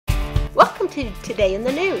to Today in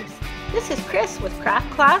the News. This is Kris with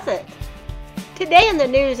Craft Closet. Today in the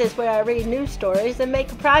News is where I read news stories and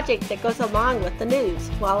make a project that goes along with the news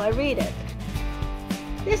while I read it.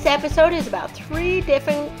 This episode is about 3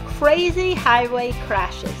 different crazy highway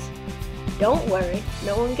crashes. Don't worry,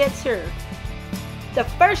 no one gets hurt. The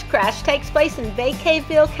first crash takes place in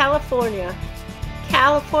Vacaville, California.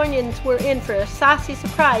 Californians were in for a saucy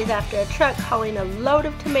surprise after a truck hauling a load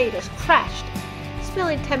of tomatoes crashed,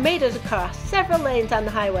 spilling tomatoes across several lanes on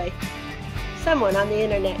the highway. Someone on the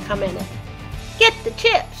internet commented, "Get the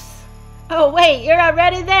chips!" "Oh wait, you're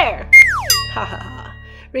already there!" Ha ha ha,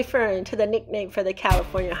 referring to the nickname for the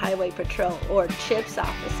California Highway Patrol, or CHIPS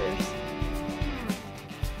officers.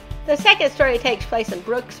 The second story takes place in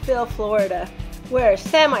Brooksville, Florida, where a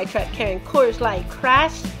semi-truck carrying Coors Light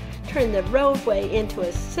crashed, turning the roadway into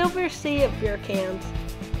a silver sea of beer cans.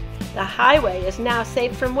 The highway is now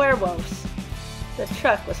safe from werewolves. The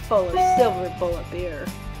truck was full of silver bullet beer.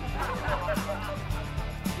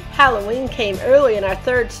 Halloween came early in our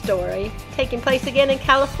third story, taking place again in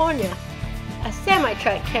California. A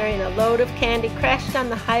semi-truck carrying a load of candy crashed on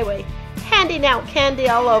the highway, handing out candy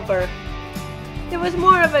all over. It was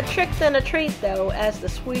more of a trick than a treat though, as the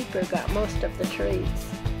sweeper got most of the treats.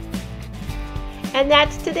 And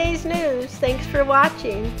that's today's news. Thanks for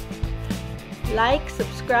watching. Like,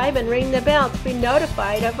 subscribe, and ring the bell to be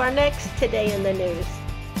notified of our next Today in the News.